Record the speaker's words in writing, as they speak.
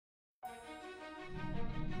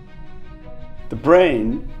The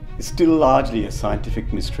brain is still largely a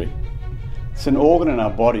scientific mystery. It's an organ in our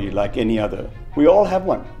body like any other. We all have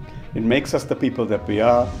one. It makes us the people that we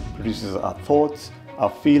are, produces our thoughts, our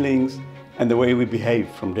feelings, and the way we behave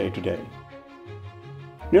from day to day.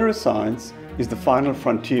 Neuroscience is the final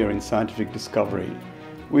frontier in scientific discovery.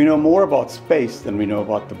 We know more about space than we know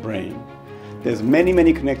about the brain. There's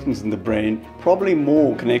many connections in the brain, probably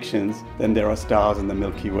more connections than there are stars in the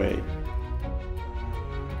Milky Way.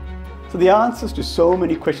 So the answers to so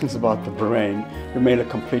many questions about the brain remain a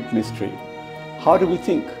complete mystery. How do we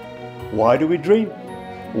think? Why do we dream?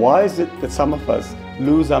 Why is it that some of us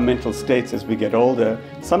lose our mental states as we get older,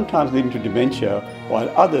 sometimes leading to dementia, while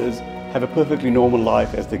others have a perfectly normal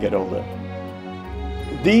life as they get older?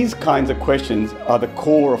 These kinds of questions are the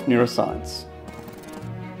core of neuroscience.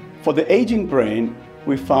 For the aging brain,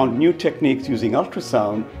 we found new techniques using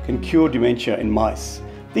ultrasound can cure dementia in mice.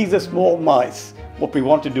 These are small mice. What we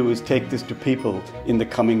want to do is take this to people in the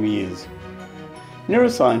coming years.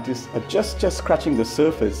 Neuroscientists are just scratching the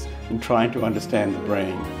surface in trying to understand the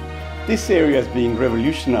brain. This area is being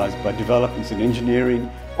revolutionized by developments in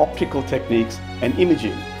engineering, optical techniques, and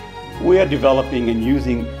imaging. We are developing and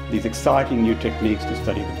using these exciting new techniques to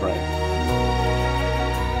study the brain.